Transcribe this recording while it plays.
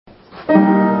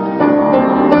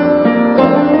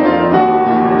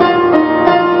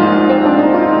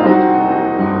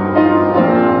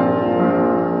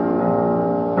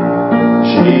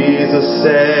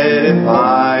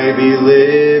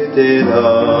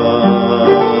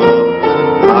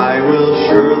I will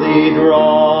surely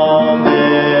draw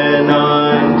men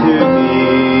unto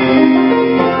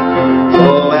me.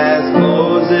 Oh, as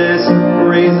Moses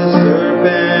raised the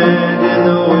serpent in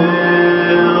the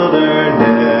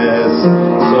wilderness,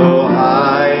 so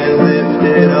high and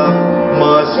lifted up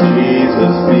must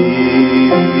Jesus be.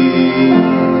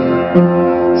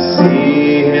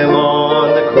 See Him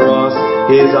on the cross,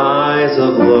 His eyes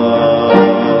of love,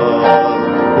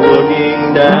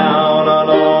 looking down on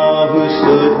all who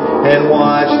stood and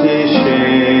watched His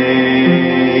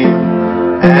shame.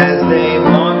 As they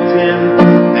mocked Him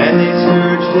and they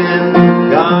searched Him,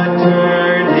 God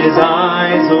turned His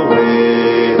eyes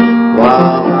away.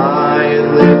 While high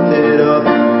and lifted up,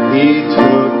 He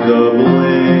took the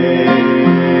blame.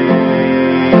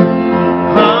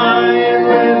 High and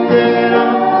lifted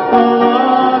up, a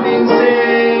loving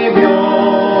Savior.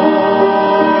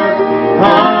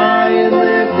 High and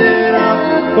lifted up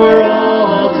for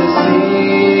all to see.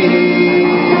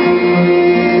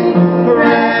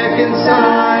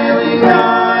 Reconciling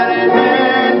God and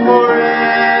man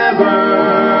forever.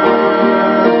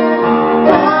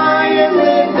 High and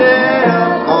lifted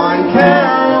up on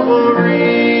Calvary.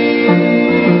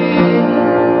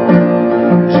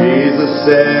 Jesus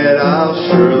said, I'll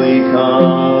surely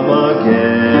come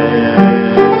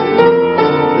again,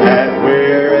 that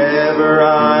wherever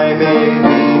I may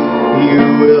be, You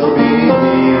will be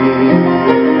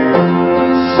near.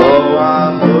 So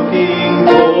I'm looking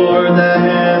toward the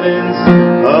heavens,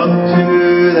 up to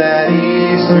that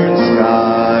eastern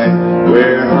sky,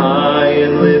 where high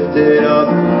and lifted up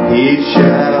He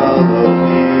shall appear.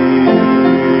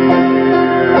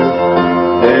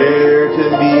 There to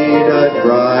meet a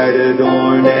bride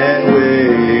adorned and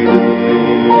waiting,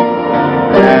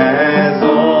 as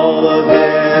all of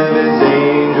heaven's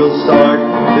angels start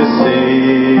to sing.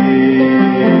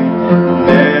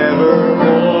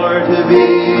 Nevermore to be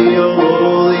a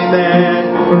lowly man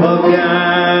of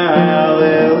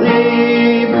Galilee,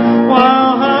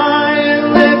 while high and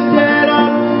lifted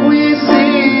up we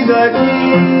see the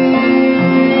King.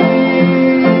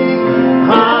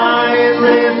 High and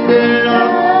lifted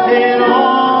up in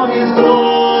all His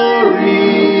glory.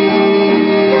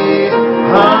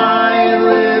 High and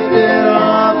lifted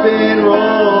up in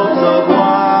robes of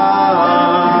white,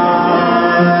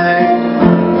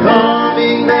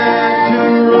 coming back to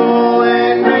rule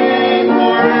and reign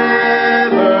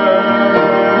forever.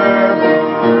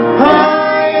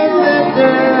 High and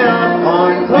lifted up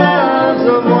on clouds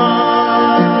of white.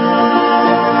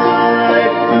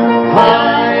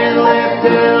 High and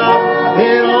lifted up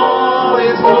in all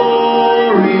His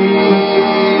glory.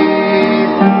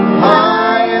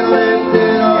 High and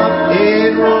lifted up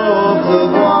in robes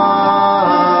of white,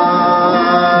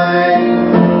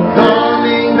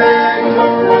 coming back to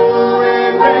rule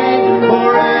and reign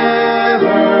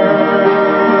forever.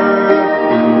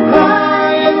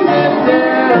 High and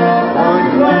lifted up on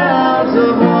clouds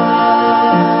of white.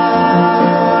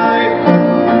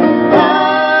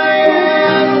 High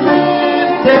and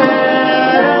lifted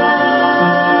up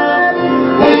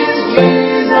is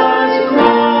Jesus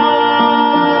Christ.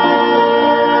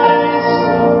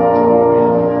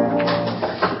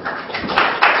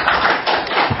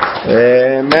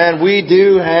 Amen. We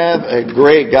do have a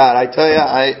great God. I tell you,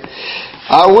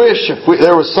 I wish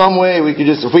there was some way if we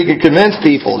could convince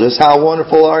people just how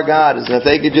wonderful our God is, and if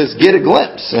they could just get a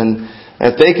glimpse, and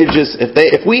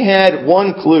if we had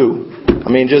one clue,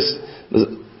 just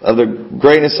of the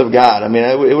greatness of God,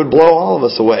 it would blow all of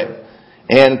us away.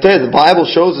 And the Bible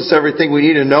shows us everything we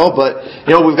need to know, but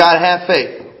we've got to have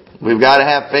faith. We've got to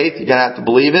have faith. You're going to have to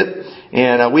believe it,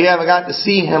 and we haven't got to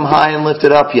see Him high and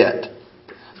lifted up yet.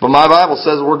 But my Bible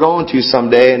says we're going to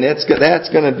someday, and that's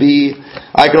going to be,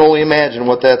 I can only imagine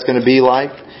what that's going to be like.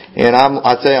 And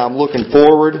I tell you, I'm looking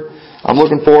forward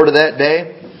to that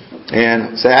day.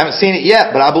 And I haven't seen it yet,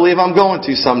 but I believe I'm going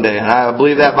to someday. And I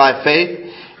believe that by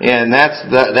faith. And that's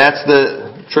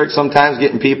the trick sometimes,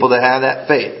 getting people to have that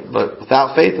faith. But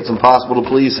without faith, it's impossible to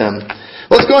please Him.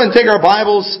 Let's go ahead and take our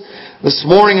Bibles this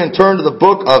morning and turn to the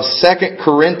book of 2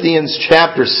 Corinthians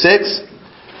chapter 6.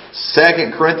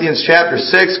 2 Corinthians chapter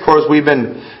 6. Of course, we've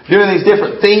been doing these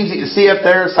different things that you see up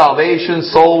there: salvation,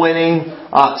 soul winning,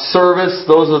 service.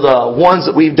 Those are the ones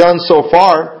that we've done so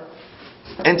far.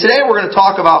 And today we're going to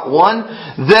talk about one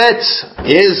that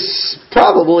is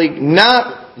probably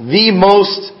not the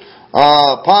most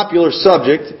popular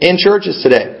subject in churches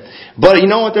today. But you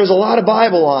know what? There's a lot of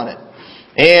Bible on it.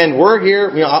 And we're here,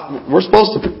 we're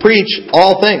supposed to preach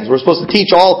all things. We're supposed to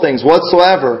teach all things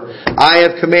whatsoever I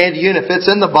have commanded you. And if it's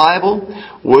in the Bible,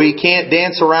 we can't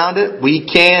dance around it. We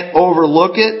can't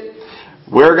overlook it.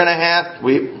 we're going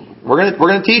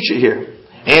to teach it here.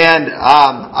 And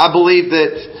I believe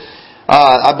that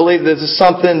this is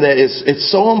something that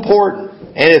it's so important.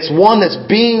 And it's one that's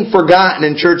being forgotten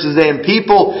in churches today. And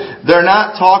people, they're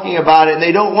not talking about it and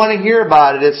they don't want to hear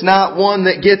about it. It's not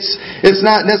it's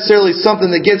not necessarily something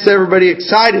that gets everybody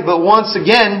excited. But once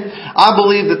again, I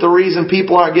believe that the reason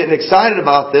people aren't getting excited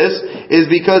about this is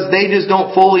because they just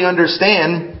don't fully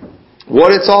understand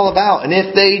what it's all about. And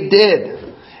if they did,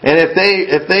 and if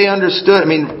they understood, I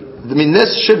mean,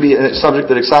 this should be a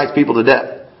subject that excites people to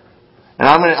death. And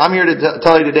I'm here to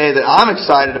tell you today that I'm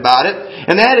excited about it.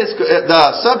 And that is,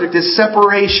 the subject is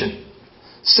separation.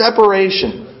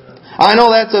 Separation. I know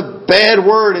that's a bad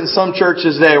word in some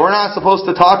churches today. We're not supposed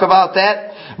to talk about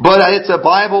that. But it's a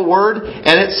Bible word.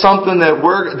 And it's something that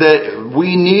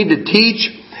we need to teach.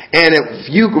 And if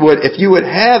you would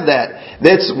have that,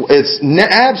 it's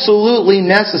absolutely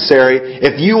necessary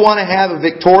if you want to have a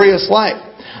victorious life.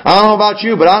 I don't know about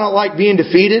you, but I don't like being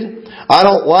defeated. I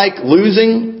don't like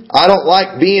losing. I don't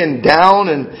like being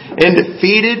down and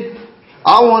defeated.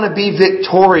 I want to be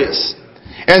victorious.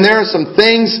 And there are some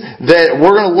things that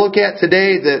we're going to look at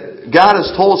today that God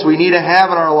has told us we need to have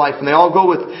in our life. And they all go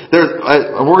with,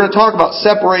 we're going to talk about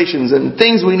separations and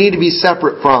things we need to be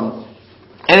separate from.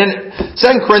 And in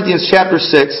 2 Corinthians chapter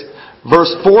 6,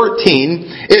 verse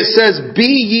 14, it says,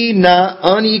 "Be ye not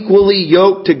unequally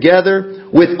yoked together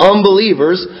with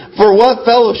unbelievers, for what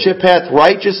fellowship hath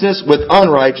righteousness with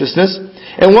unrighteousness?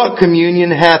 And what communion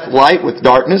hath light with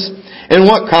darkness? And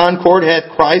what concord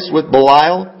hath Christ with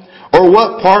Belial? Or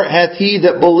what part hath he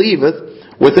that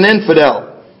believeth with an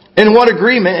infidel? And what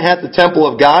agreement hath the temple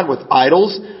of God with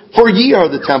idols? For ye are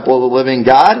the temple of the living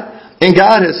God. And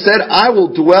God has said, I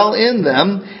will dwell in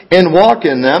them and walk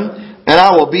in them, and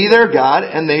I will be their God,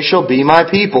 and they shall be my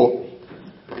people.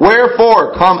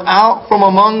 Wherefore, come out from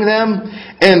among them,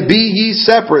 and be ye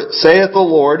separate, saith the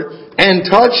Lord, and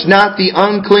touch not the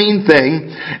unclean thing,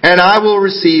 and I will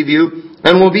receive you,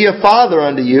 and will be a father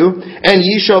unto you, and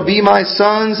ye shall be my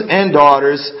sons and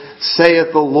daughters,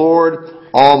 saith the Lord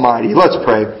Almighty." Let's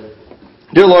pray.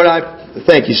 Dear Lord, I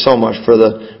thank you so much for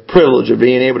the privilege of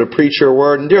being able to preach your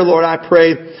word. And dear Lord, I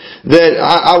pray that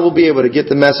I will be able to get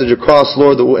the message across,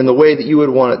 Lord, in the way that you would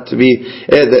want it to be,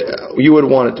 that you would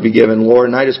want it to be given, Lord.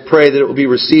 And I just pray that it will be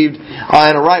received in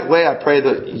a right way. I pray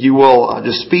that you will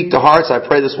just speak to hearts. I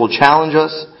pray this will challenge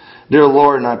us, dear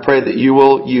Lord, and I pray that you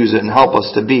will use it and help us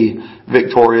to be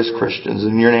victorious Christians.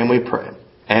 In your name we pray.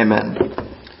 Amen.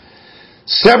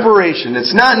 Separation.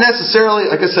 It's not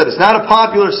necessarily, like I said, it's not a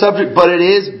popular subject, but it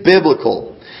is biblical.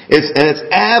 It's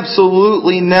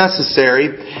absolutely necessary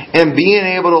in being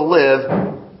able to live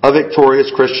a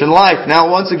victorious Christian life. Now,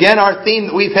 once again, our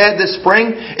theme that we've had this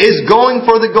spring is going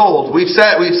for the gold. We've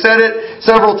said it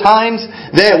several times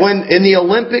that when in the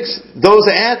Olympics, those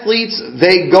athletes,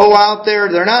 they go out there,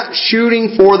 they're not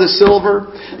shooting for the silver,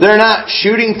 they're not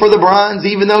shooting for the bronze,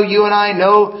 even though you and I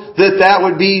know that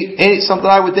would be something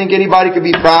I would think anybody could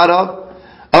be proud of.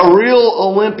 A real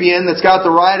Olympian that's got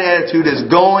the right attitude is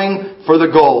going for the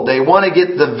gold. They want to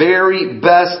get the very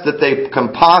best that they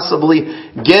can possibly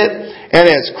get.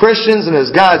 And as Christians and as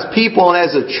God's people and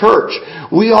as a church,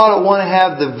 we ought to want to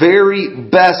have the very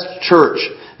best church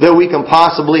that we can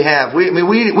possibly have. We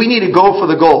need to go for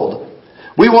the gold.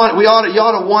 You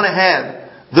ought to want to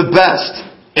have the best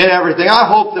in everything. I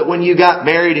hope that when you got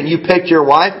married and you picked your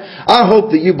wife, I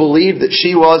hope that you believed that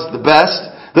she was the best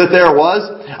that there was.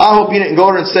 I hope you didn't go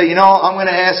to her and say, I'm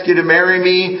going to ask you to marry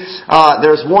me.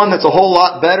 There's one that's a whole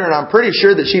lot better, and I'm pretty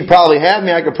sure that she'd probably have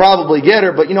me. I could probably get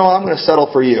her, but I'm going to settle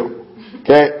for you.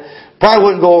 Okay? Probably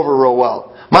wouldn't go over real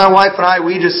well. My wife and I,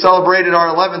 we just celebrated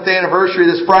our 11th anniversary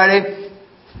this Friday,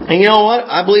 and you know what?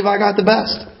 I believe I got the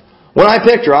best. When I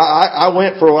picked her, I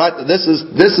went for this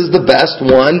is the best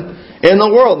one in the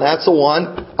world, and that's the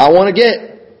one I want to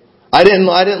get. I didn't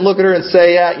look at her and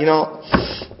say,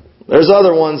 there's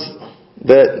other ones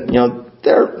that,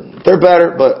 they're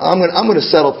better, but I'm going to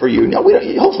settle for you. No,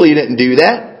 hopefully you didn't do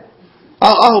that.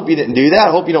 I hope you didn't do that.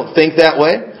 I hope you don't think that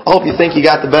way. I hope you think you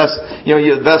got the best, you're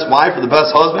the best wife or the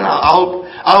best husband.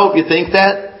 I hope you think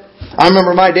that. I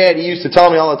remember my dad, he used to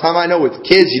tell me all the time, I know with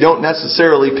kids you don't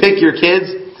necessarily pick your kids,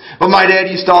 but my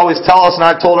dad used to always tell us, and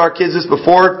I've told our kids this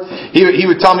before, he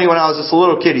would tell me when I was just a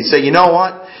little kid, he'd say, you know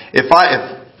what? If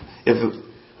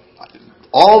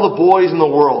all the boys in the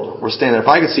world were standing there,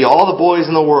 if I could see all the boys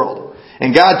in the world,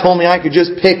 and God told me I could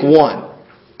just pick one,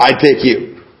 I'd pick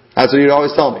you. That's what he'd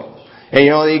always tell me. And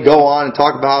he'd go on and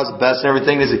talk about how I was the best and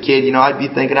everything as a kid. I'd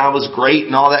be thinking I was great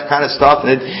and all that kind of stuff,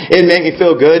 and it'd make me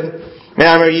feel good. Man,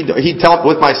 I remember he'd talk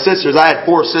with my sisters. I had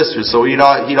 4 sisters, so he'd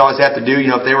always have to do,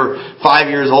 if they were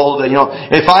 5 years old, if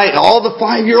all the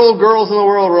 5-year-old girls in the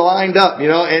world were lined up,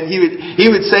 and he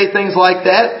would say things like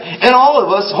that. And all of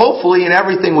us, hopefully, in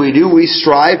everything we do, we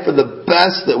strive for the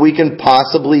best that we can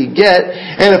possibly get.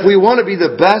 And if we want to be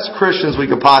the best Christians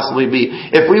we could possibly be,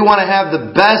 if we want to have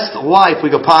the best life we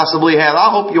could possibly have,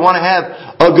 I hope you want to have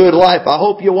a good life. I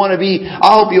hope you want to be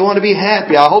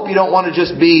happy. I hope you don't want to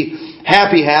just be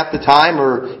happy half the time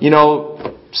or,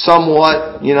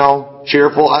 somewhat,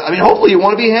 cheerful. Hopefully you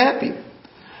want to be happy.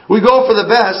 We go for the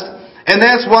best, and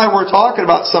that's why we're talking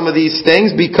about some of these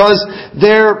things, because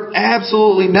they're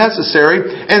absolutely necessary.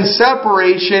 And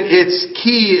separation, it's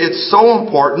key, it's so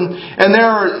important. And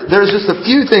there's just a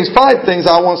few things, 5 things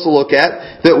I want us to look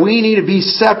at that we need to be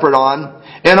separate on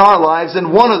in our lives. And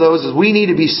one of those is we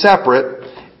need to be separate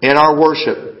in our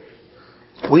worship.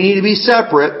 We need to be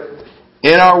separate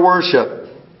in our worship.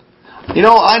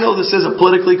 I know this isn't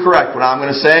politically correct what I'm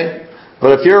going to say,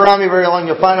 but if you're around me very long,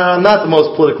 you'll find out I'm not the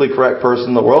most politically correct person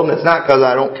in the world. And it's not because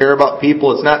I don't care about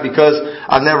people. It's not because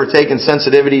I've never taken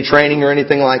sensitivity training or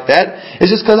anything like that. It's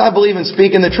just because I believe in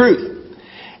speaking the truth.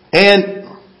 And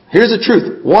here's the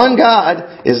truth. One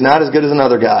God is not as good as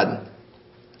another God.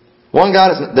 One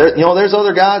God is, there's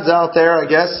other gods out there, I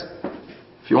guess.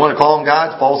 If you want to call them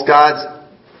gods, false gods.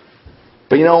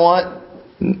 But you know what?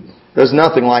 There's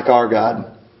nothing like our God.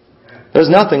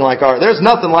 There's nothing like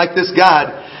this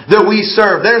God that we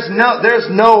serve. There's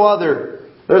no other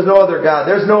God.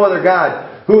 There's no other God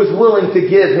who was willing to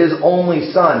give His only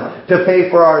Son to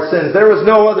pay for our sins. There was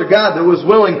no other God that was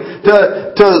willing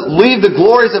to leave the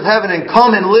glories of heaven and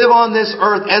come and live on this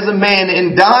earth as a man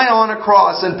and die on a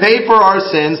cross and pay for our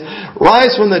sins,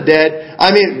 rise from the dead.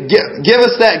 Give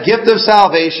us that gift of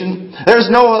salvation.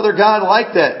 There's no other God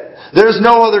like that. There's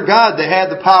no other God that had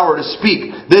the power to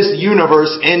speak this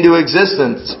universe into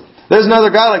existence. There's another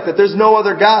God like that. There's no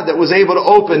other God that was able to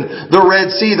open the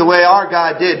Red Sea the way our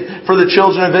God did for the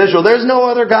children of Israel. There's no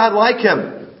other God like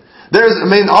Him.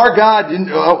 Our God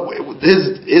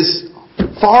is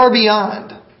far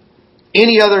beyond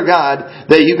any other God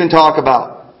that you can talk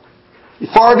about.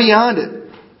 Far beyond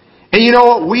it. And you know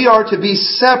what? We are to be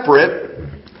separate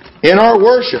in our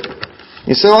worship.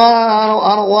 You say, I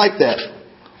don't like that.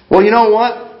 Well, you know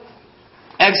what?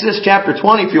 Exodus chapter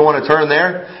 20, if you want to turn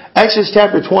there. Exodus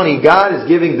chapter 20, God is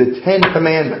giving the 10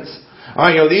 commandments.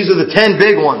 These are the 10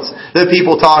 big ones that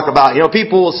people talk about.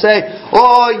 People will say,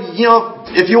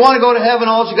 if you want to go to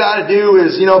heaven, all you got to do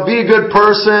is, be a good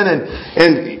person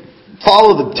and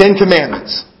follow the 10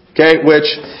 commandments. Okay?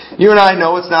 Which you and I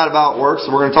know it's not about works,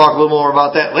 so we're going to talk a little more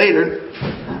about that later.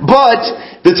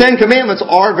 But the 10 commandments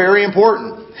are very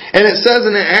important. And it says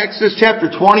in Exodus chapter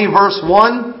 20, verse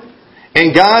 1,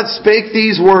 "And God spake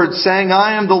these words, saying,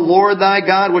 I am the Lord thy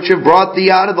God, which have brought thee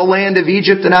out of the land of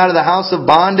Egypt and out of the house of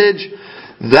bondage.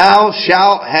 Thou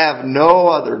shalt have no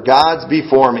other gods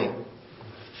before me."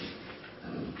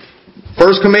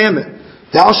 First commandment.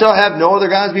 Thou shalt have no other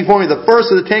gods before me. The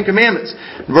first of the 10 commandments.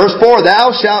 Verse 4,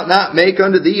 "Thou shalt not make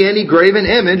unto thee any graven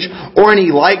image, or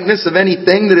any likeness of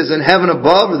anything that is in heaven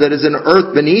above, or that is in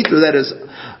earth beneath, or that is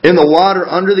in the water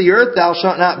under the earth. Thou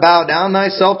shalt not bow down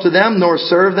thyself to them, nor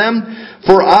serve them.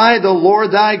 For I, the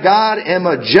Lord thy God, am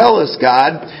a jealous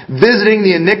God, visiting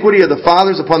the iniquity of the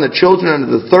fathers upon the children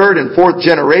unto the 3rd and 4th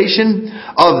generation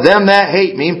of them that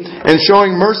hate me, and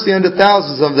showing mercy unto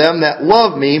thousands of them that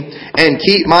love me and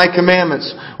keep my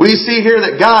commandments." We see here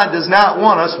that God does not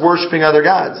want us worshiping other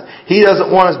gods. He doesn't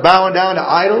want us bowing down to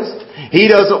idols. He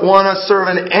doesn't want us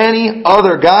serving any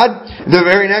other God. The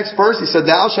very next verse, He said,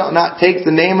 "Thou shalt not take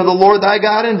the name of the Lord thy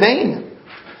God in vain."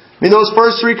 Those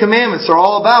first 3 commandments are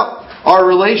all about our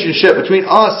relationship between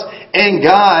us and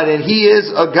God. And He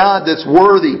is a God that's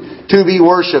worthy to be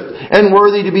worshipped and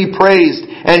worthy to be praised.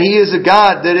 And He is a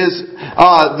God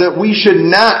that we should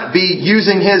not be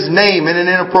using His name in an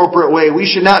inappropriate way. We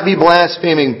should not be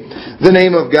blaspheming the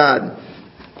name of God.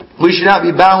 We should not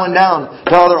be bowing down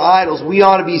to other idols. We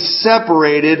ought to be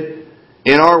separated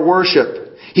in our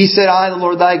worship. He said, "I, the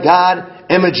Lord thy God,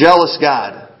 am a jealous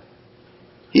God."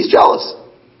 He's jealous.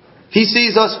 He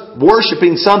sees us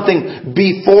worshiping something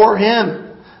before Him.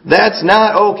 That's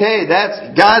not okay.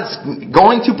 God's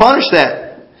going to punish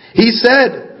that. He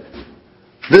said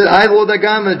that I, the Lord thy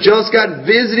God, am a jealous God,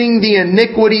 visiting the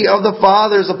iniquity of the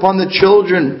fathers upon the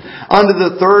children unto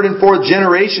the 3rd and 4th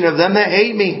generation of them that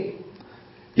hate me.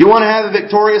 You want to have a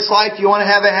victorious life? You want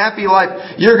to have a happy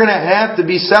life? You're going to have to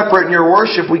be separate in your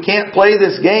worship. We can't play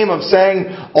this game of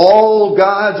saying all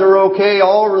gods are okay,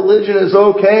 all religion is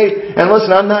okay. And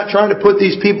listen, I'm not trying to put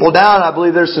these people down. I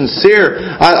believe they're sincere.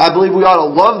 I believe we ought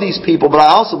to love these people, but I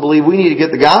also believe we need to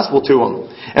get the gospel to them.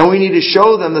 And we need to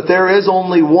show them that there is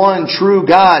only one true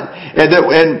God, and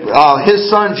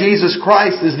His Son Jesus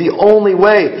Christ is the only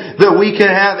way that we can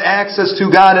have access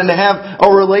to God and to have a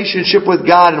relationship with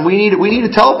God. And we need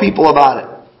to tell people about it.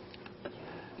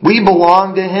 We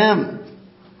belong to Him.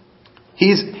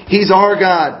 He's our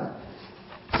God.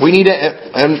 We need to,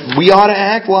 and we ought to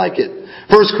act like it.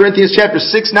 1 Corinthians chapter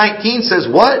 6:19 says,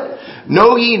 "What?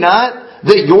 Know ye not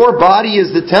that your body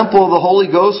is the temple of the Holy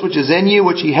Ghost which is in you,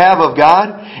 which ye have of God,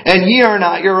 and ye are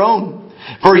not your own?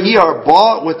 For ye are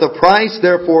bought with a price,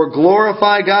 therefore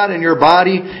glorify God in your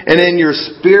body and in your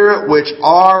spirit, which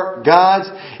are God's."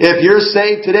 If you're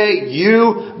saved today,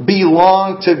 you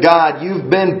belong to God. You've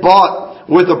been bought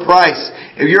with a price.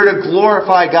 If you're to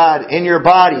glorify God in your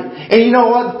body. And you know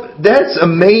what? That's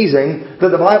amazing that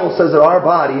the Bible says that our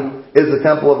body is the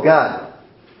temple of God.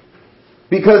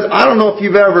 Because I don't know if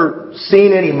you've ever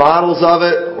seen any models of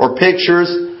it or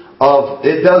pictures of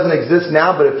it. Doesn't exist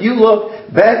now, but if you look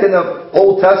back in the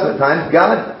Old Testament times,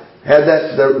 God had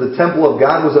the temple of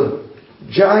God was a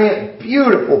giant,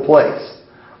 beautiful place.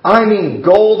 I mean,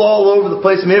 gold all over the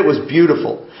place. I mean, it was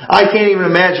beautiful. I can't even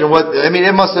imagine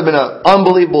it must have been an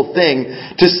unbelievable thing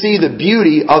to see the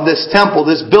beauty of this temple,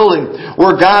 this building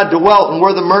where God dwelt and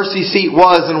where the mercy seat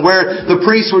was and where the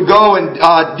priests would go and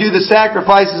do the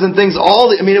sacrifices and things.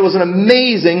 It was an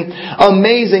amazing,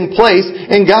 amazing place.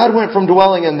 And God went from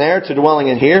dwelling in there to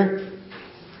dwelling in here.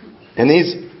 And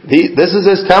this is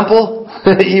His temple?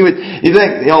 you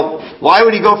think, why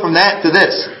would He go from that to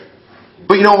this?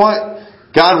 But you know what?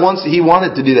 He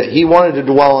wanted to do that. He wanted to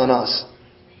dwell in us.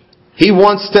 He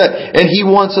wants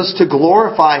us to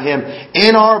glorify Him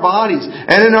in our bodies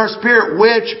and in our spirit,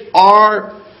 which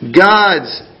are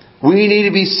God's. We need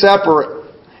to be separate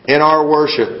in our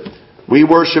worship. We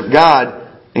worship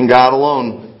God and God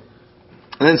alone.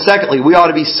 And then secondly, we ought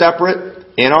to be separate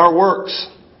in our works.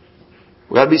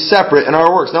 We ought to be separate in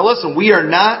our works. Now listen, we are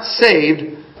not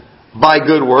saved by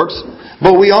good works,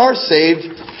 but we are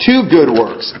saved to good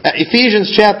works.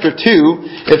 Ephesians chapter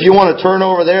 2, if you want to turn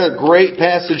over there, a great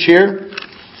passage here.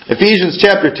 Ephesians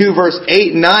chapter 2 verse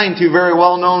 8 and 9, two very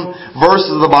well-known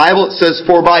verses of the Bible. It says,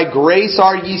 "For by grace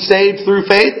are ye saved through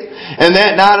faith, and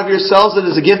that not of yourselves, it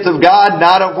is a gift of God,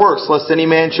 not of works, lest any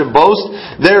man should boast.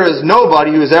 There is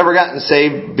nobody who has ever gotten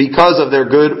saved because of their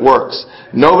good works."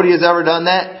 Nobody has ever done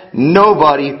that.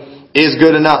 Nobody is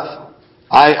good enough.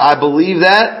 I believe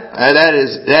that.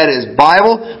 That is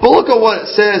Bible. But look at what it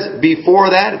says before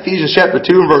that. Ephesians chapter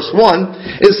 2 and verse 1.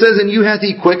 It says, "And you hath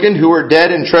He quickened who were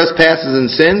dead in trespasses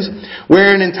and sins,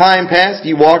 wherein in time past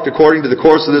ye walked according to the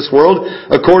course of this world,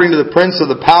 according to the prince of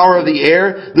the power of the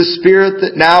air, the spirit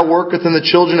that now worketh in the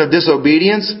children of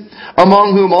disobedience,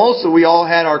 among whom also we all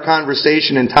had our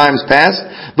conversation in times past,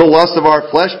 the lust of our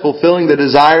flesh, fulfilling the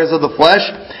desires of the flesh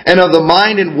and of the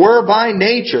mind, and were by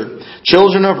nature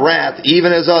children of wrath,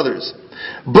 even as others.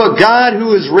 But God,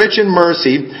 who is rich in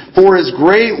mercy, for His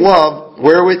great love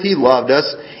wherewith He loved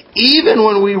us, even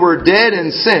when we were dead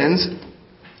in sins,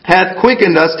 hath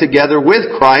quickened us together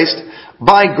with Christ.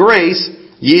 By grace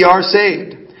ye are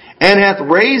saved. And hath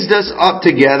raised us up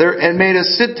together, and made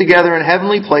us sit together in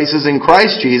heavenly places in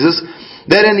Christ Jesus,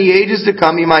 that in the ages to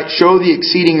come He might show the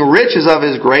exceeding riches of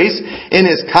His grace in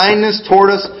His kindness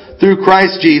toward us through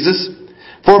Christ Jesus.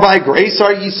 For by grace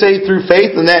are ye saved through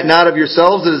faith, and that not of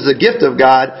yourselves, it is a gift of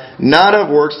God, not of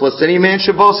works, lest any man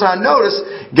should boast." Now notice,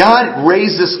 God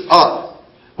raised us up.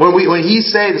 When He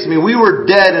saved us, we were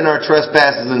dead in our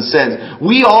trespasses and sins.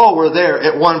 We all were there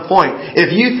at one point.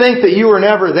 If you think that you were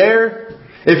never there,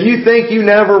 if you think you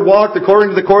never walked according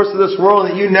to the course of this world,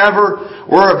 and that you never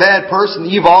were a bad person,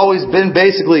 you've always been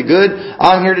basically good,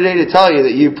 I'm here today to tell you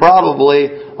that you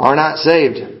probably are not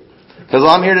saved. Because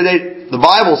I'm here today. The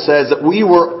Bible says that we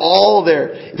were all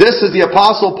there. This is the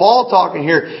Apostle Paul talking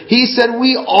here. He said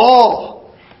we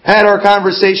all had our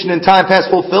conversation in time past,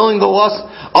 fulfilling the lust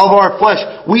of our flesh.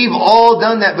 We've all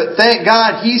done that, but thank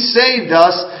God He saved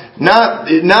us, not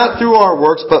through our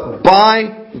works, but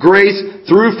by grace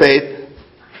through faith.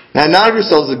 Now, not of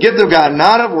yourselves, the gift of God,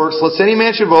 not of works, lest any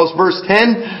man should boast. Verse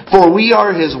 10, "For we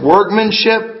are His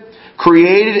workmanship,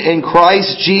 created in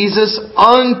Christ Jesus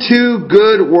unto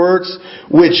good works,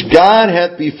 which God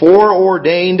hath before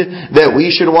ordained that we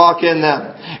should walk in them."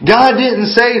 God didn't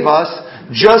save us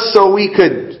just so we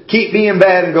could keep being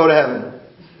bad and go to heaven.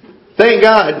 Thank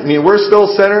God. We're still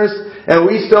sinners and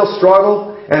we still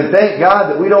struggle. And thank God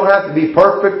that we don't have to be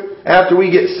perfect after we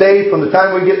get saved, from the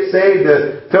time we get saved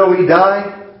till we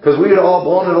die, because we'd all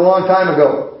blown it a long time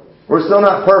ago. We're still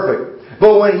not perfect.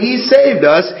 But when He saved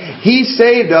us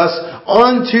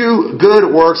unto good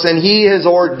works, and He has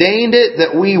ordained it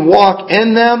that we walk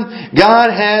in them. God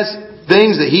has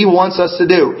things that He wants us to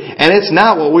do. And it's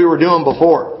not what we were doing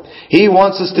before. He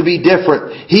wants us to be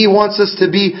different. He wants us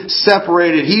to be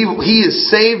separated. He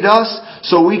has saved us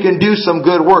so we can do some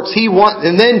good works.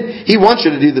 And then He wants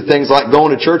you to do the things like going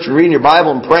to church and reading your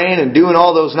Bible and praying and doing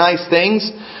all those nice things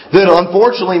that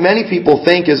unfortunately many people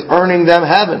think is earning them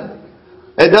heaven.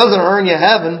 It doesn't earn you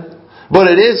heaven,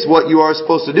 but it is what you are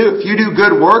supposed to do. If you do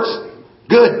good works,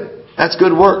 good. That's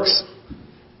good works.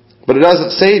 But it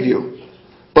doesn't save you.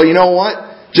 But you know what?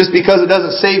 Just because it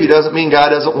doesn't save you doesn't mean God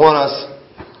doesn't want us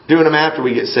doing them after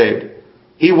we get saved.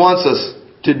 He wants us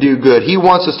to do good. He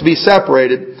wants us to be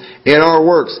separated in our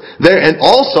works. So there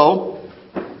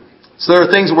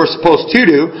are things that we're supposed to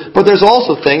do, but there's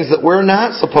also things that we're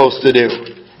not supposed to do.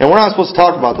 And we're not supposed to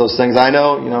talk about those things. I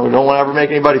know, we don't want to ever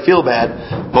make anybody feel bad.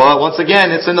 But once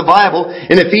again, it's in the Bible.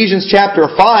 In Ephesians chapter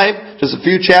 5, just a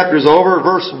few chapters over,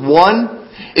 verse 1,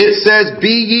 it says,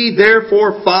 "Be ye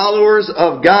therefore followers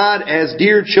of God as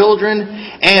dear children,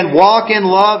 and walk in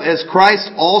love as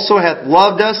Christ also hath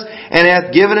loved us, and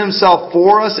hath given Himself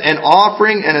for us, an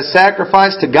offering and a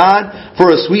sacrifice to God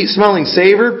for a sweet-smelling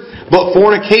savor. But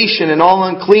fornication and all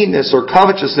uncleanness or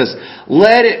covetousness,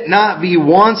 let it not be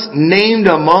once named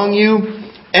among you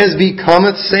as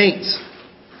becometh saints."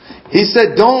 He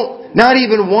said, not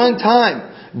even one time.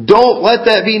 Don't let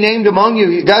that be named among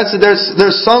you. God said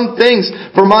there's some things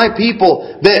for my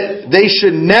people that they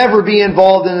should never be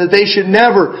involved in, that they should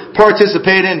never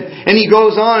participate in. And He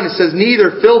goes on and says,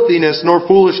 "Neither filthiness, nor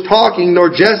foolish talking,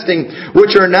 nor jesting,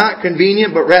 which are not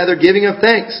convenient, but rather giving of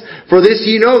thanks. For this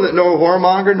ye know, that no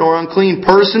whoremonger, nor unclean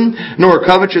person, nor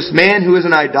covetous man who is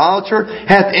an idolater,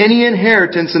 hath any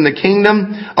inheritance in the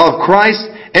kingdom of Christ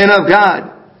and of God."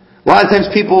 A lot of times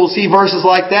people will see verses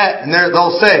like that, and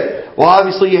they'll say, well,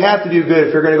 obviously you have to do good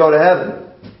if you're going to go to heaven.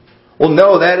 Well,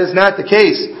 no, that is not the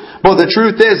case. But the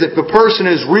truth is, if a person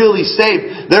is really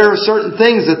saved, there are certain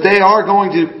things that they are going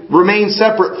to remain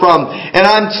separate from. And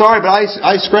I'm sorry, but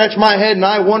I scratch my head and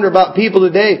I wonder about people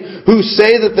today who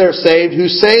say that they're saved, who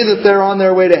say that they're on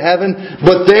their way to heaven,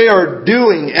 but they are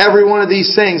doing every one of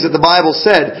these things that the Bible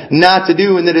said not to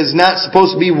do, and that is not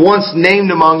supposed to be once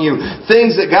named among you.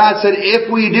 Things that God said,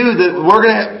 if we do,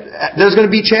 that there's going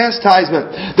to be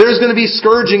chastisement. There's going to be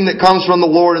scourging that comes from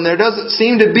the Lord, and there doesn't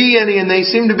seem to be any, and they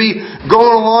seem to be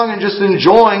going along and just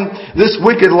enjoying this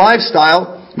wicked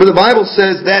lifestyle. But the Bible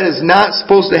says that is not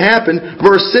supposed to happen.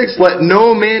 Verse 6, "Let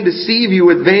no man deceive you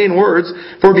with vain words,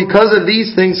 for because of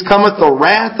these things cometh the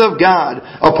wrath of God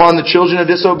upon the children of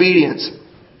disobedience."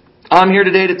 I'm here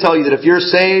today to tell you that if you're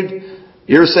saved,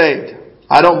 you're saved.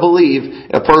 I don't believe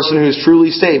a person who is truly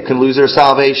saved can lose their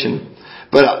salvation.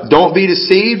 But don't be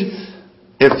deceived.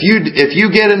 If you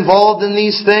get involved in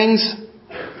these things,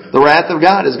 the wrath of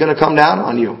God is going to come down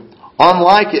on you.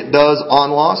 Unlike it does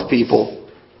on lost people.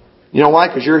 You know why?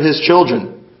 Because you're His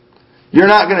children. You're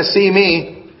not going to see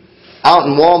me out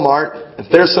in Walmart. If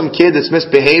there's some kid that's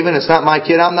misbehaving, it's not my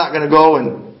kid, I'm not going to go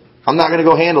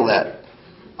handle that.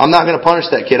 I'm not going to punish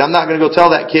that kid. I'm not going to go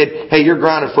tell that kid, "Hey, you're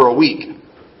grounded for a week."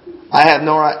 I have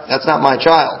no right. That's not my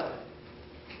child.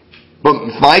 But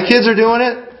if my kids are doing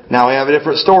it, now we have a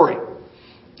different story.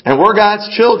 And we're God's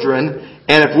children,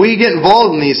 and if we get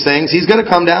involved in these things, He's going to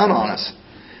come down on us.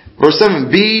 Verse 7,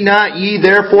 "Be not ye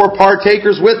therefore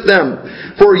partakers with them.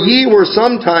 For ye were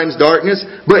sometimes darkness,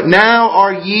 but now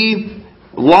are ye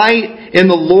light in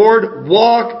the Lord.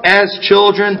 Walk as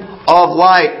children of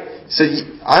light." So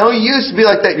I know you used to be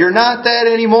like that. You're not that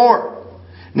anymore.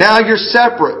 Now you're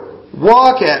separate.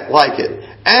 Walk like it.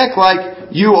 Act like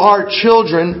you are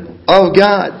children of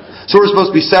God. So we're supposed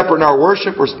to be separate in our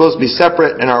worship. We're supposed to be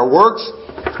separate in our works.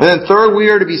 And then third, we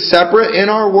are to be separate in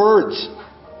our words.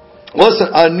 Listen,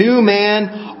 a new man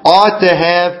ought to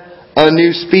have a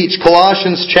new speech.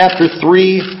 Colossians chapter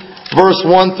 3, verse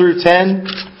 1 through 10.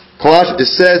 It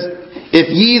says, "If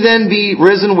ye then be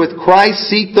risen with Christ,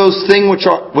 seek those things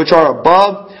which are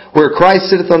above, where Christ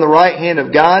sitteth on the right hand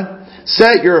of God.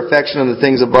 Set your affection on the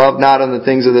things above, not on the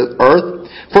things of the earth.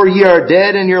 For ye are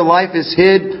dead, and your life is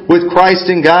hid with Christ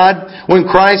in God. When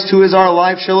Christ, who is our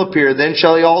life, shall appear, then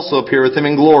shall He also appear with Him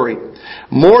in glory.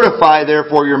 Mortify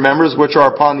therefore your members which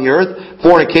are upon the earth,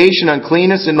 fornication,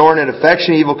 uncleanness, inordinate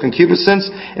affection, evil concupiscence,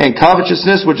 and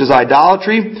covetousness, which is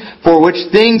idolatry. For which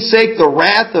things' sake the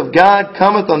wrath of God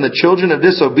cometh on the children of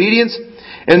disobedience.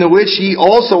 in the which ye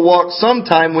also walked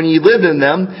sometime when ye lived in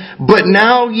them. But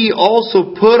now ye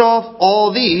also put off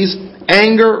all these: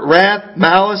 anger, wrath,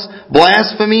 malice,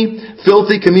 blasphemy,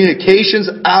 filthy communications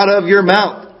out of your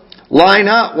mouth. Lie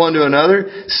not one to another,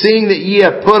 seeing that ye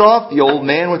have put off the old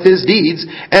man with his deeds,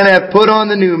 and have put on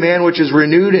the new man, which is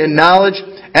renewed in knowledge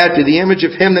after the image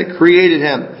of him that created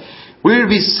him. We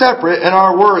would be separate in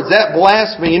our words. That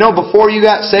blasphemy, before you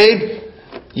got saved,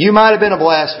 you might have been a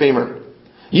blasphemer.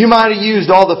 You might have used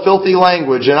all the filthy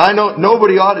language, and I know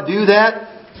nobody ought to do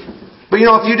that. But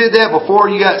if you did that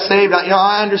before you got saved,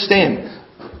 I understand.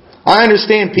 I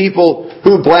understand people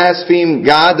who blaspheme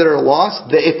God that are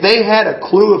lost. If they had a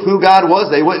clue of who God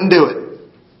was, they wouldn't do it.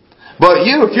 But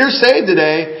if you're saved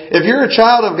today, if you're a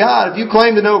child of God, if you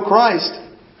claim to know Christ,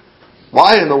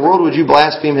 why in the world would you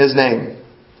blaspheme His name?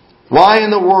 Why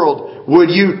in the world would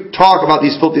you talk about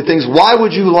these filthy things? Why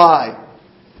would you lie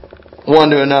one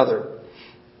to another?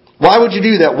 Why would you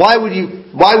do that? Why would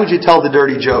you tell the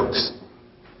dirty jokes?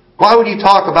 Why would you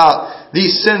talk about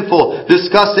these sinful,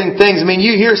 disgusting things?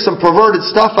 You hear some perverted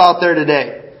stuff out there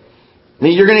today.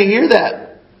 You're going to hear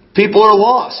that. People are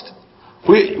lost.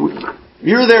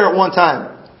 You're there at one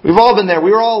time. We've all been there. We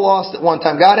were all lost at one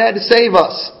time. God had to save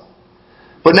us.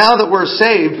 But now that we're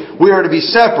saved, we are to be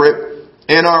separate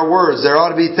in our words. There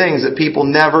ought to be things that people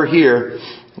never hear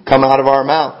come out of our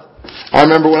mouth. I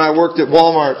remember when I worked at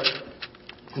Walmart,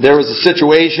 there was a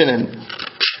situation and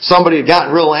somebody had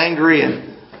gotten real angry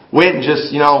and went and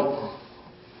just, went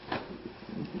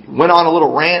on a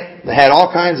little rant that had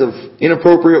all kinds of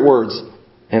inappropriate words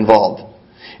involved.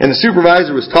 And the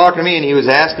supervisor was talking to me and he was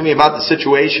asking me about the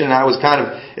situation, and I was kind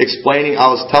of explaining,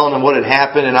 I was telling him what had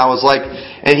happened, and I was like,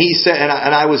 and he said, and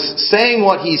I was saying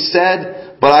what he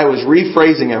said, but I was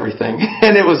rephrasing everything.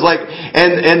 And it was like,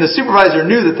 and the supervisor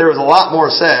knew that there was a lot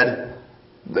more said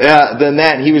than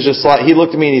that, and he was just like, he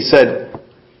looked at me and he said,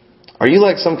 "Are you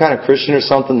like some kind of Christian or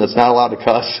something that's not allowed to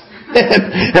cuss?"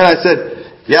 And I said,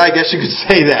 "Yeah, I guess you could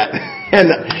say that."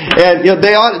 And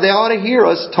they ought to hear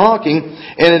us talking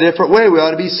in a different way. We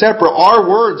ought to be separate. Our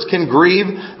words can grieve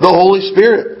the Holy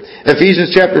Spirit.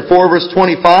 Ephesians chapter 4, verse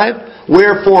 25.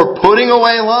 Wherefore, putting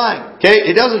away lying. Okay,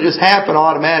 it doesn't just happen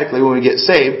automatically when we get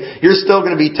saved. You're still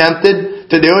going to be tempted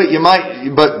to do it. You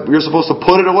might, but you're supposed to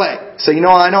put it away. So,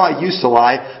 I know I used to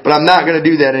lie, but I'm not going to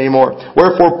do that anymore.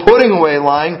 Wherefore, putting away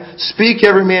lying, speak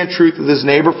every man truth with his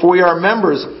neighbor, for we are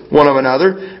members one of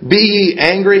another. Be ye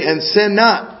angry and sin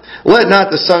not. Let not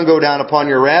the sun go down upon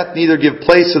your wrath, neither give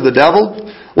place to the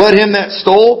devil. Let him that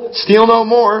stole steal no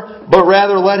more, but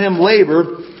rather let him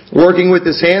labor, working with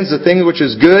his hands the thing which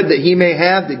is good, that he may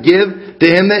have to give to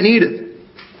him that needeth.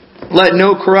 Let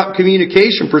no corrupt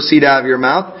communication proceed out of your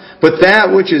mouth, but that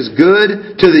which is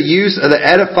good to the use of the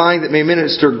edifying, that may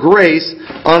minister grace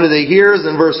unto the hearers.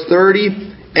 In verse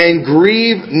 30, and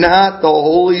grieve not the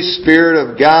Holy Spirit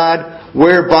of God,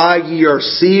 whereby ye are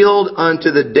sealed unto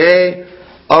the day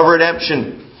of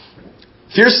redemption.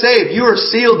 If you're saved, you are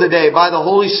sealed today by the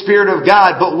Holy Spirit of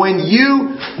God. But when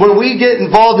we get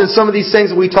involved in some of these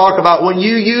things that we talk about, when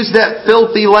you use that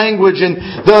filthy language and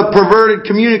the perverted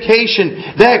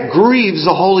communication, that grieves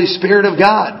the Holy Spirit of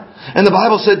God. And the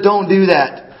Bible said, don't do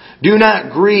that. Do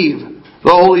not grieve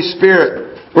the Holy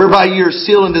Spirit, whereby you are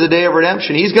sealed into the day of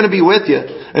redemption. He's going to be with you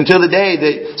until the day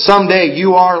that someday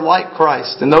you are like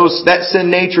Christ and that sin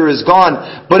nature is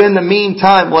gone. But in the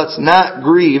meantime, let's not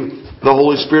grieve the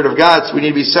Holy Spirit of God. So we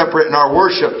need to be separate in our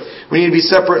worship. We need to be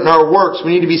separate in our works.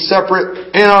 We need to be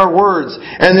separate in our words.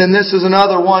 And then this is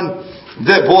another one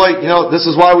that, this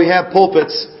is why we have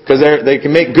pulpits, because they can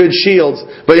make good shields.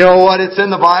 But you know what? It's in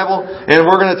the Bible, and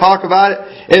we're going to talk about it.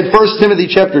 In 1 Timothy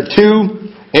chapter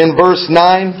 2, in verse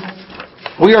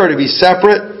 9, we are to be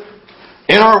separate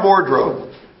in our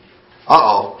wardrobe.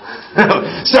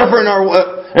 Separate in our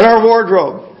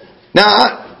wardrobe. Now,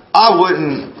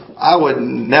 I would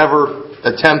never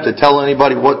attempt to tell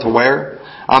anybody what to wear.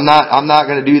 I'm not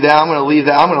going to do that. I'm going to leave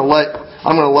that. I'm going to let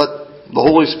the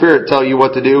Holy Spirit tell you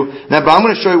what to do. Now, but I'm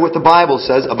going to show you what the Bible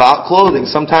says about clothing.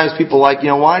 Sometimes people why do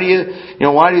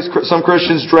some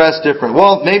Christians dress different?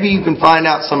 Well, maybe you can find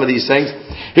out some of these things.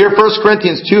 Here, 1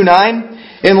 Corinthians 2:9.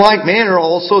 In like manner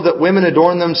also that women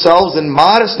adorn themselves in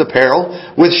modest apparel,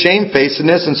 with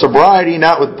shamefacedness and sobriety,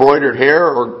 not with broidered hair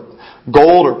or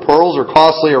gold or pearls or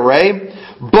costly array,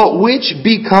 but which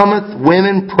becometh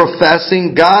women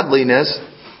professing godliness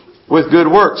with good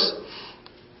works.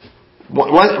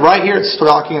 Right here it's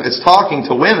talking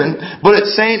to women, but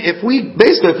it's saying if we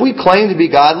claim to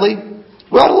be godly,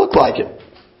 we ought to look like it.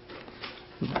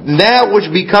 That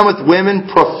which becometh women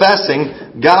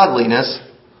professing godliness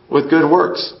with good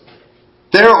works.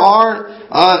 There are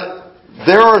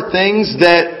things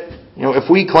that if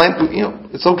we claim,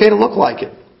 it's okay to look like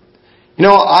it.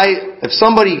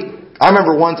 I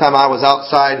remember one time I was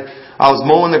outside, I was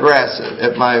mowing the grass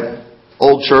at my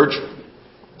old church,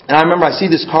 and I remember I see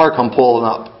this car come pulling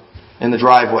up in the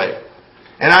driveway.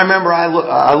 And I remember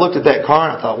I looked at that car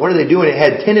and I thought, what are they doing? It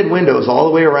had tinted windows all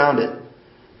the way around it.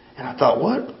 And I thought,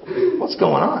 what's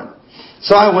going on?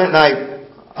 So I went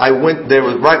and they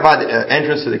were right by the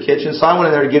entrance to the kitchen, so I went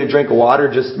in there to get a drink of water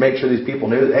just to make sure these people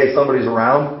knew that, hey, somebody's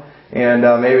around, and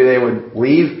maybe they would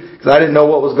leave, because I didn't know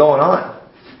what was going on.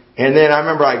 And then I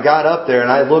remember I got up there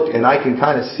and I looked, and I can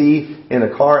kind of see in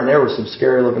the car, and there were some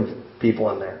scary looking people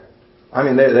in there. I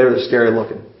mean, they were scary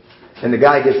looking. And the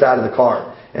guy gets out of the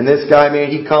car. And this guy,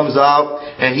 man, he comes out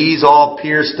and he's all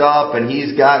pierced up and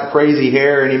he's got crazy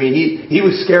hair, and he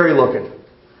was scary looking.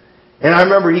 And I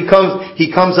remember he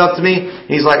comes up to me and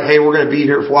he's like, hey, we're going to be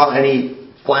here for a while, and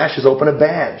he flashes open a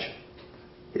badge.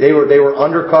 They were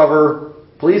undercover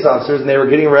police officers, and they were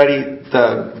getting ready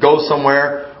to go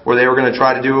somewhere where they were going to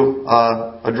try to do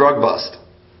a drug bust.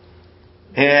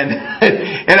 And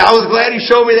I was glad he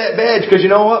showed me that badge, because you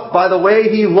know what? By the way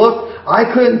he looked, I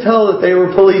couldn't tell that they were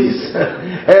police.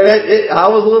 And I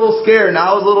was a little scared and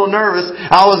I was a little nervous.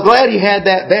 I was glad he had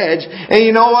that badge. And you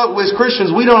know what? As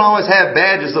Christians, we don't always have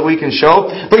badges that we can show.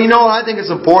 But you know what? I think it's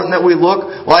important that we look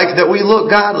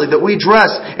godly, that we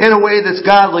dress in a way that's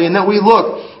godly, and that we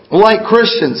look like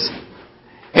Christians.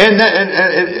 And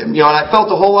I felt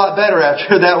a whole lot better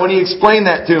after that when he explained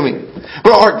that to me.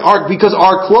 But because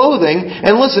our clothing,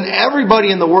 and listen,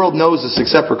 everybody in the world knows this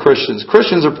except for Christians.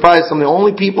 Christians are probably some of the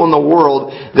only people in the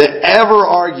world that ever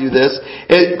argue this.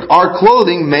 Our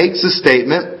clothing makes a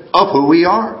statement of who we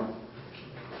are.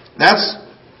 That's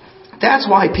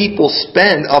why people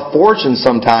spend a fortune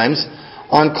sometimes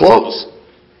on clothes.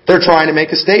 They're trying to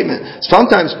make a statement.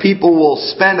 Sometimes people will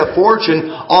spend a fortune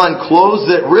on clothes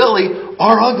that really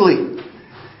are ugly.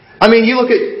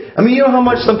 You know how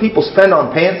much some people spend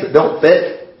on pants that don't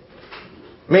fit?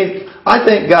 I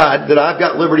thank God that I've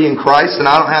got liberty in Christ and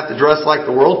I don't have to dress like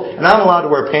the world, and I'm allowed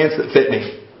to wear pants that fit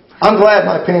me. I'm glad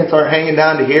my pants aren't hanging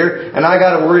down to here and I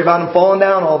got to worry about them falling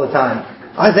down all the time.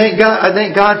 I thank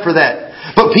God for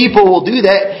that. But people will do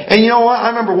that. And you know what?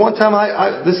 I remember one time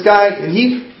this guy,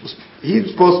 he's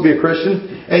supposed to be a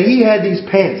Christian, and he had these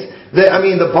pants that,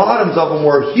 the bottoms of them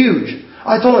were huge.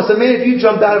 I told him, I said, man, if you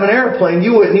jumped out of an airplane,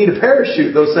 you wouldn't need a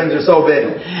parachute. Those things are so big.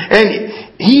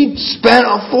 And he spent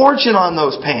a fortune on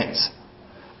those pants.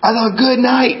 I thought, good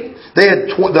night. They had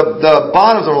the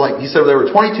bottoms were he said they were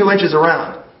 22 inches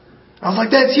around. I was like,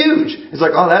 that's huge. He's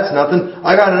like, oh, that's nothing.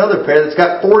 I got another pair that's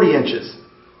got 40 inches.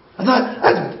 I thought,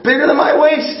 that's bigger than my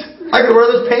waist. I could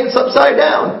wear those pants upside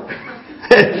down.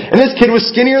 And this kid was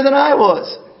skinnier than I was.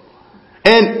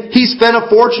 And he spent a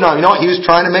fortune on it. He was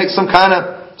trying to make some kind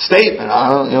of statement.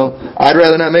 I'd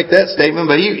rather not make that statement,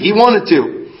 but he wanted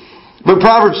to. But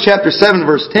Proverbs chapter 7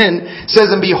 verse 10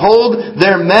 says, and behold,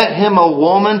 there met him a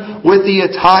woman with the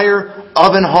attire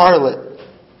of an harlot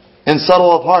and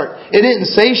subtle of heart. It didn't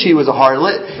say she was a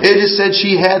harlot. It just said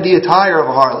she had the attire of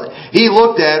a harlot. He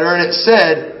looked at her and it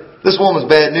said, this woman's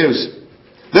bad news.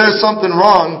 There's something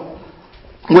wrong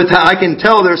with how, I can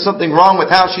tell there's something wrong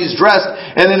with how she's dressed.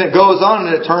 And then it goes on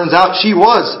and it turns out she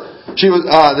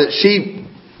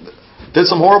did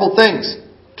some horrible things.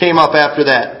 Came up after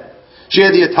that. She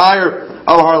had the attire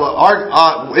of a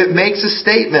harlot. It makes a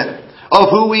statement of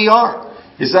who we are.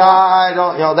 You say,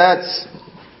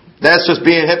 that's just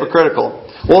being hypocritical.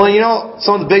 Well,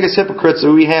 some of the biggest hypocrites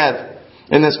that we have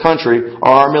in this country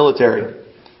are our military.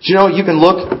 You can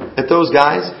look at those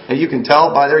guys and you can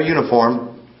tell by their uniform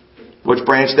which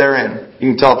branch they're in. You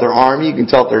can tell if they're Army, you can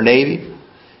tell if they're Navy,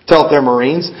 tell if they're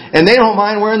Marines, and they don't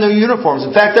mind wearing their uniforms.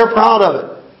 In fact, they're proud of it.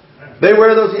 They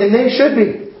wear those, and they should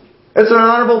be. It's an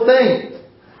honorable thing.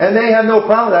 And they have no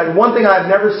problem with that. One thing I've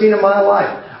never seen in my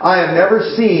life, I have never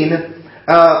seen an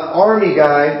Army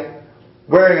guy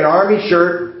wearing an Army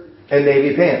shirt and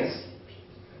Navy pants.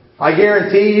 I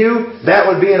guarantee you that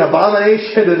would be an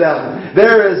abomination to them.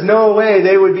 There is no way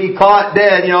they would be caught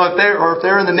dead. If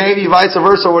they're in the Navy, vice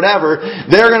versa, or whatever,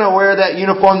 they're going to wear that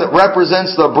uniform that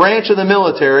represents the branch of the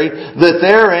military that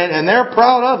they're in, and they're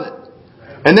proud of it.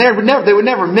 And they would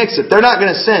never mix it. They're not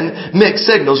going to send mixed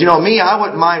signals. Me, I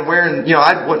wouldn't mind wearing,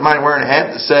 I wouldn't mind wearing a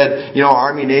hat that said,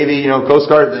 Army, Navy, Coast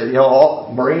Guard,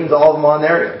 all Marines, all of them on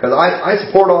there, because I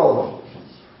support all of them.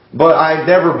 But I've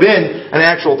never been an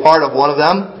actual part of one of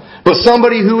them. But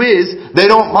somebody who is, they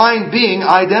don't mind being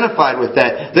identified with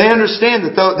that. They understand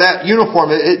that that uniform,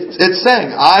 it's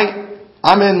saying,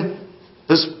 I'm in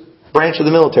this branch of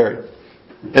the military.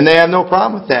 And they have no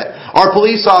problem with that. Our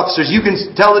police officers, you can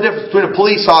tell the difference between a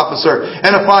police officer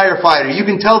and a firefighter. You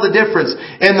can tell the difference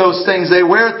in those things. They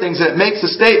wear things that makes a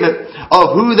statement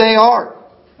of who they are.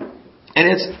 And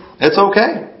it's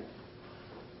okay.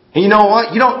 And you know what?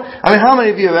 How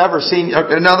many of you have ever seen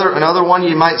another one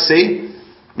you might see?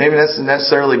 Maybe that's not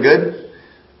necessarily good.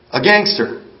 A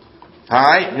gangster.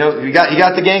 Alright? You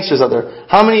got the gangsters out there.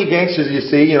 How many gangsters do you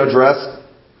see, dressed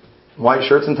white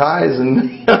shirts and ties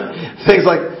and things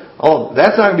like, oh,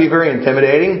 that's not going to be very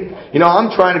intimidating. I'm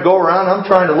trying to go around, I'm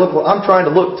trying to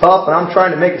look tough, and I'm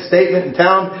trying to make a statement in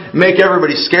town, make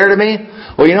everybody scared of me.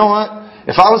 Well, you know what?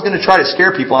 If I was going to try to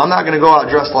scare people, I'm not going to go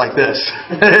out dressed like this.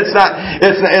 It's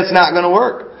not going to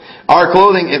work. Our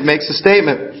clothing, it makes a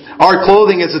statement. Our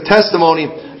clothing is a testimony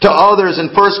to others. In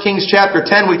 1 Kings chapter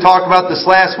 10, we talked about this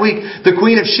last week. The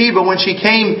Queen of Sheba, when she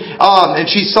came and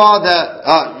she saw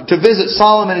to visit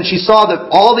Solomon, and she saw that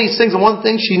all these things, and one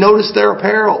thing she noticed their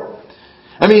apparel.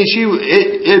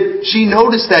 She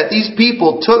noticed that these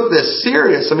people took this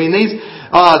serious.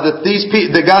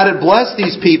 That God had blessed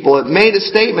these people. It made a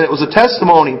statement. It was a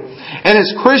testimony. And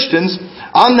as Christians,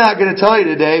 I'm not going to tell you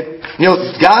today,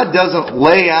 God doesn't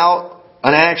lay out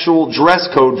an actual dress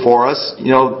code for us.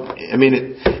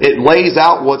 It lays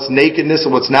out what's nakedness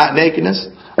and what's not nakedness.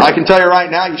 I can tell you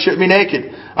right now, you shouldn't be naked.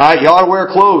 You ought to wear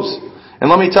clothes. And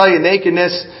let me tell you,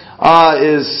 nakedness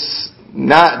is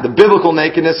not, the biblical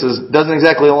nakedness doesn't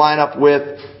exactly line up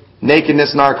with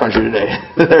nakedness in our country today.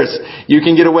 You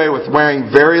can get away with wearing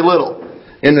very little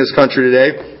in this country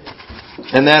today.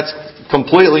 And that's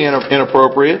completely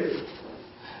inappropriate.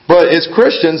 But as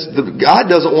Christians,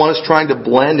 God doesn't want us trying to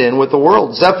blend in with the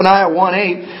world. Zephaniah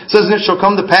 1:8 says, "And it shall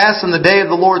come to pass in the day of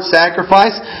the Lord's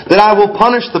sacrifice that I will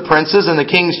punish the princes and the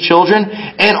king's children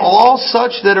and all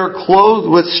such that are clothed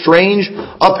with strange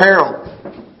apparel."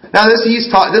 Now this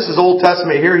is Old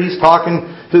Testament here. He's talking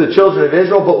to the children of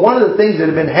Israel. But one of the things that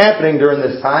had been happening during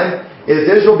this time is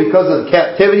Israel, because of the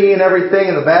captivity and everything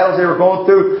and the battles they were going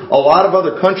through, a lot of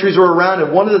other countries were around.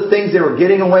 And one of the things they were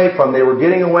getting away from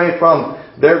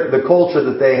the culture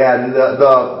that they had and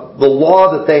the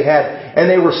law that they had. And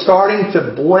they were starting to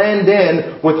blend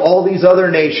in with all these other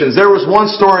nations. There was one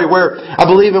story where, I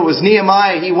believe it was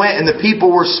Nehemiah, he went and the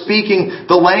people were speaking,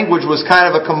 the language was kind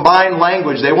of a combined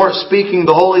language. They weren't speaking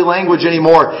the holy language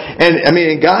anymore.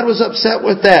 And God was upset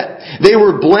with that. They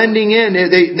were blending in.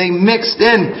 They mixed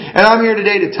in. And I'm here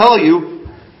today to tell you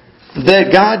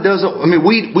that God doesn't,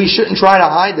 we shouldn't try to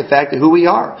hide the fact of who we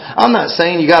are. I'm not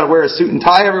saying you got to wear a suit and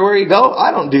tie everywhere you go.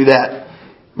 I don't do that.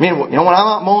 When I'm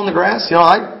out mowing the grass,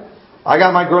 I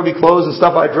got my grubby clothes and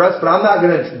stuff I dress, but I'm not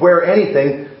going to wear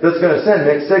anything that's going to send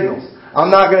mixed signals. I'm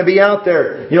not going to be out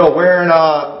there, wearing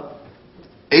a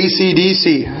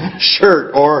AC/DC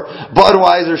shirt or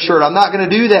Budweiser shirt. I'm not going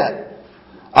to do that.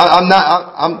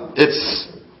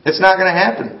 It's not going to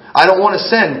happen. I don't want to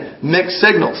send mixed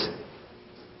signals.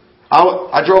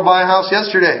 I drove by a house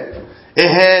yesterday. It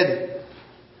had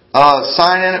a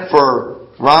sign in it for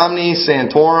Romney,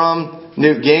 Santorum,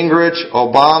 Newt Gingrich,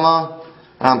 Obama.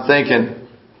 I'm thinking,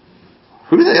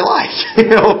 who do they like?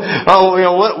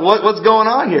 What's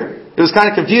going on here? It was kind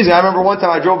of confusing. I remember one time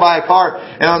I drove by a car,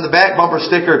 and on the back bumper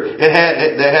sticker, they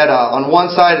had on one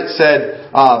side it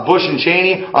said Bush and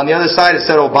Cheney, on the other side it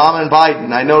said Obama and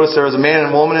Biden. I noticed there was a man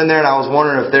and a woman in there, and I was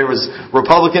wondering if there was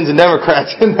Republicans and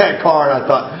Democrats in that car. And I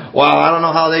thought, wow, I don't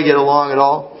know how they get along at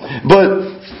all.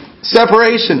 But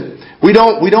separation. We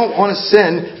don't want to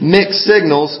send mixed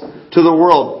signals to the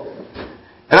world.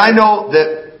 And I know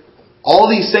that all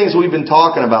these things we've been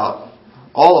talking about,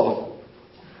 all of them,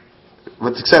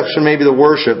 with the exception maybe the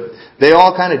worship, they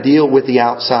all kind of deal with the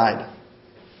outside.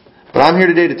 But I'm here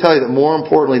today to tell you that more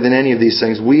importantly than any of these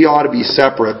things, we ought to be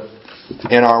separate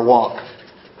in our walk.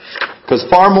 Because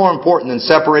far more important than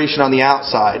separation on the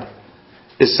outside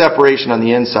is separation on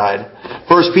the inside.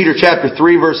 1 Peter chapter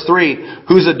 3 verse 3,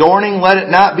 "Whose adorning, let it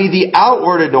not be the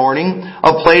outward adorning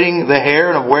of plaiting the hair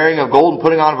and of wearing of gold and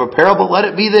putting on of apparel, but let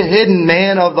it be the hidden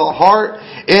man of the heart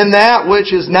in that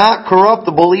which is not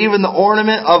corruptible, even the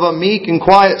ornament of a meek and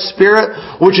quiet spirit,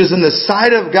 which is in the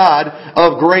sight of God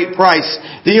of great price."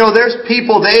 There's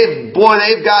people, they've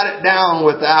got it down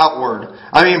with the outward.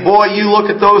 You look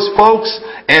at those folks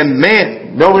and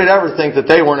man, nobody would ever think that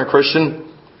they weren't a Christian.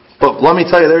 But let me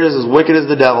tell you, they're just as wicked as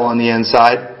the devil on the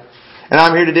inside. And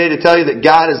I'm here today to tell you that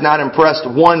God is not impressed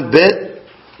one bit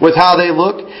with how they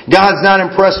look. God's not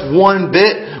impressed one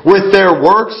bit with their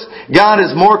works. God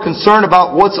is more concerned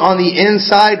about what's on the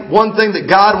inside. One thing that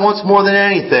God wants more than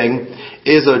anything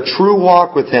is a true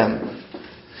walk with Him.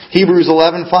 Hebrews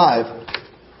 11:5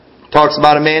 talks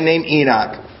about a man named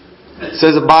Enoch. It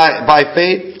says by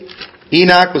faith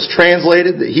Enoch was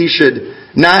translated that he should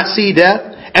not see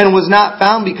death, and was not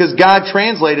found because God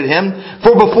translated him.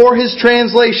 For before his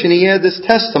translation, he had this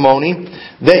testimony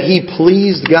that he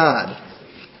pleased God.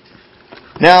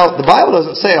 Now, the Bible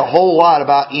doesn't say a whole lot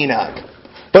about Enoch.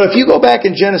 But if you go back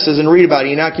in Genesis and read about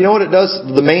Enoch, you know what it does?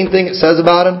 The main thing it says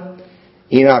about him?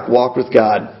 Enoch walked with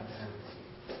God.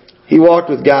 He walked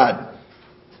with God.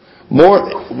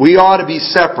 We ought to be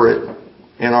separate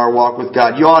in our walk with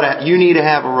God. You need to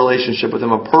have a relationship with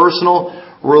Him, a personal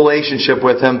relationship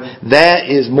with Him. That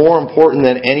is more important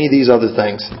than any of these other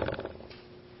things.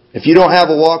 If you don't have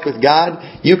a walk with God,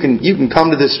 you can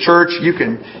come to this church, you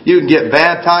can get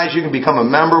baptized, you can become a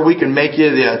member, we can make you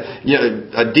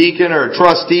a deacon or a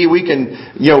trustee, we can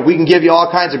give you all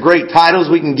kinds of great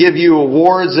titles, we can give you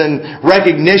awards and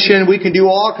recognition, we can do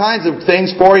all kinds of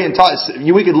things for you, and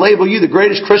we could label you the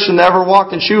greatest Christian that ever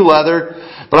walked in shoe leather.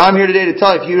 But I'm here today to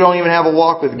tell you, if you don't even have a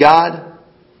walk with God,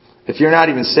 if you're not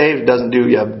even saved, it doesn't do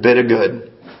you a bit of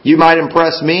good. You might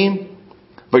impress me,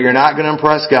 but you're not going to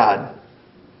impress God.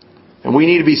 And we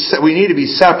need to be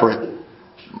separate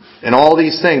in all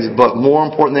these things, but more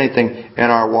important than anything, in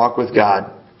our walk with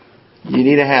God. You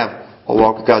need to have a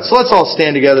walk with God. So let's all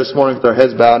stand together this morning with our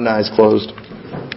heads bowed and eyes closed.